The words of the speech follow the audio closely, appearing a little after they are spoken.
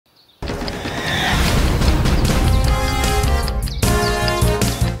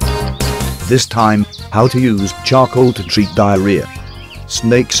This time, how to use charcoal to treat diarrhea.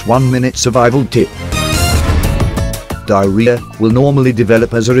 Snake's 1-minute survival tip. Diarrhea will normally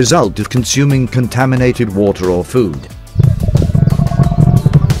develop as a result of consuming contaminated water or food.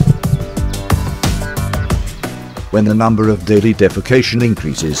 When the number of daily defecation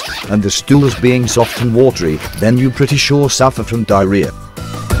increases and the stools being soft and watery, then you pretty sure suffer from diarrhea.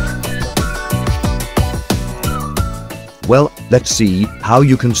 Well, let's see how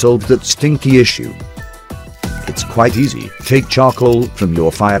you can solve that stinky issue. It's quite easy. Take charcoal from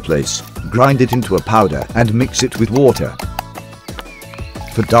your fireplace, grind it into a powder and mix it with water.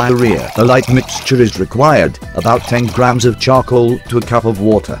 For diarrhea, a light mixture is required, about 10 grams of charcoal to a cup of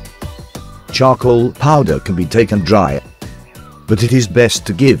water. Charcoal powder can be taken dry, but it is best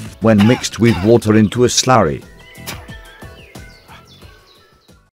to give when mixed with water into a slurry.